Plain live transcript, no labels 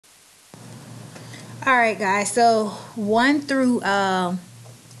All right, guys. So 1 through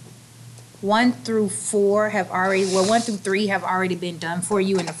 4 have already, well, 1 through 3 have already been done for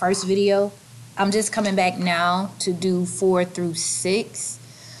you in the first video. I'm just coming back now to do 4 through 6.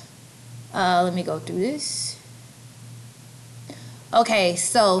 Let me go through this. Okay,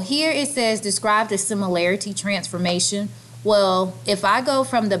 so here it says describe the similarity transformation. Well, if I go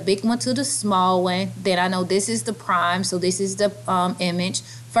from the big one to the small one, then I know this is the prime, so this is the image.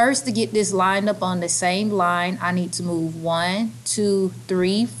 First, to get this lined up on the same line, I need to move 1, 2,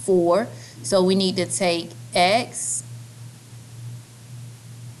 3, 4. So we need to take X.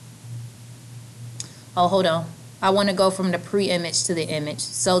 Oh, hold on. I want to go from the pre-image to the image.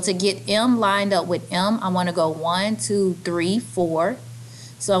 So to get M lined up with M, I want to go 1, 2, 3, 4.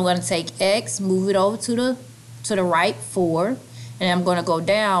 So I'm going to take X, move it over to the right 4, and I'm going to go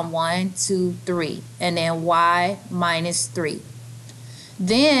down 1, 2, 3, and then Y minus 3.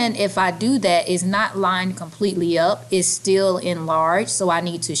 Then if I do that, it's not lined completely up, it's still enlarged, so I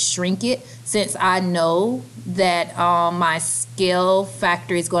need to shrink it. Since I know that my scale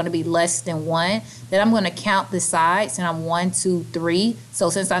factor is going to be less than 1, then I'm going to count the sides, and I'm 1, 2, 3.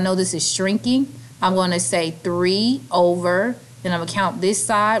 So since I know this is shrinking, I'm going to say 3 over, then I'm going to count this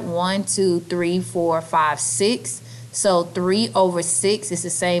side, 1, 2, 3, 4, 5, 6. So 3 over 6 is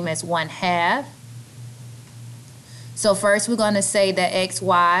the same as 1/2. So first we're going to say that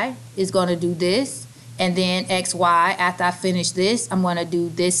XY is going to do this, and then XY, after I finish this, I'm going to do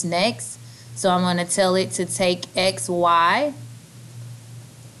this next. So I'm going to tell it to take XY,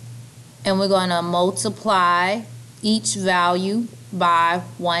 and we're going to multiply each value by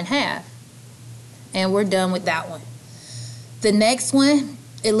 1/2. And we're done with that one. The next one,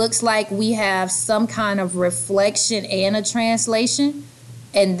 it looks like we have some kind of reflection and a translation.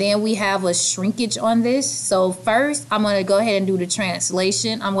 And then we have a shrinkage on this. So first, I'm going to go ahead and do the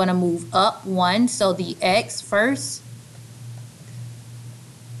translation. I'm going to move up 1, so the X first.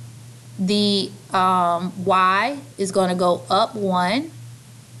 The Y is going to go up 1.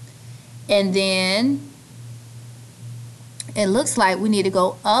 And then it looks like we need to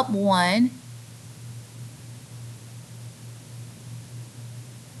go up 1.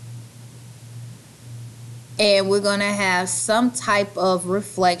 And we're going to have some type of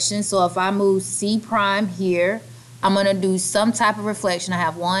reflection. So if I move C prime here, I'm going to do some type of reflection. I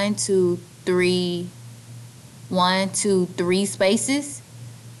have 1, 2, 3 spaces.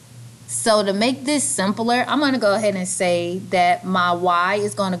 So to make this simpler, I'm going to go ahead and say that my Y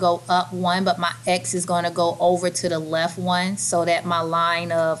is going to go up 1, but my X is going to go over to the left 1, so that my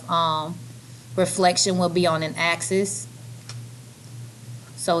line of reflection will be on an axis.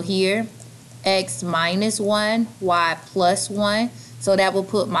 So here, X minus 1, Y plus 1. So that will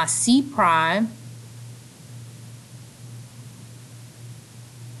put my C prime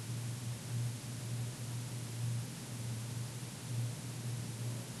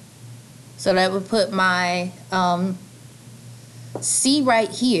so that would put my C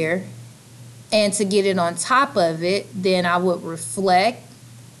right here. And to get it on top of it, then I would reflect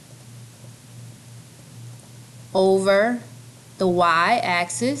over the Y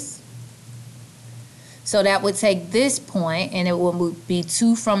axis. So that would take this point, and it will be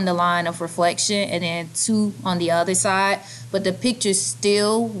 2 from the line of reflection and then 2 on the other side. But the picture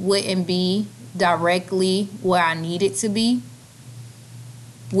still wouldn't be directly where I need it to be.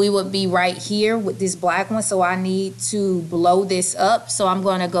 We would be right here with this black one, so I need to blow this up. So I'm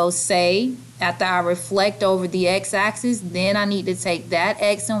going to go say, after I reflect over the x-axis, then I need to take that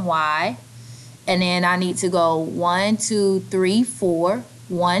x and y, and then I need to go 1, 2, 3, 4.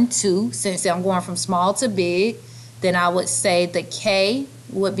 1, 2, since I'm going from small to big, then I would say the K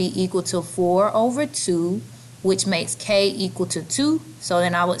would be equal to 4 over 2, which makes K equal to 2. So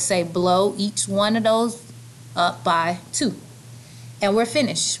then I would say blow each one of those up by 2. And we're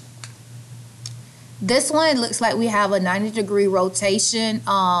finished. This one, it looks like we have a 90-degree rotation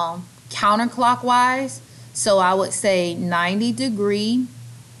counterclockwise. So I would say 90-degree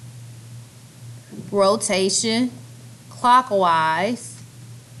rotation clockwise.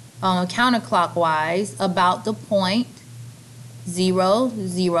 Counterclockwise about the point 0,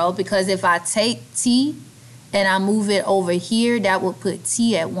 0, because if I take T and I move it over here, that would put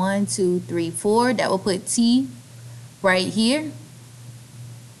T at 1, 2, 3, 4. That will put T right here.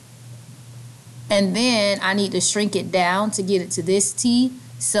 And then I need to shrink it down to get it to this T.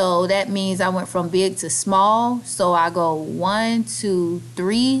 So that means I went from big to small. So I go 1, 2,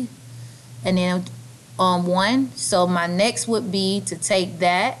 3, and then 1. So my next would be to take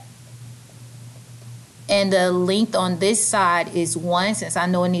that. And the length on this side is 1. Since I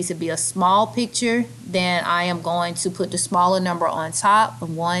know it needs to be a small picture, then I am going to put the smaller number on top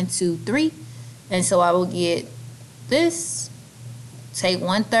of 1, 2, 3. And so I will get this, take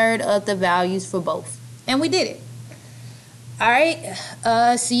 1/3 of the values for both. And we did it. All right.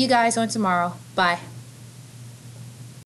 See you guys on tomorrow. Bye.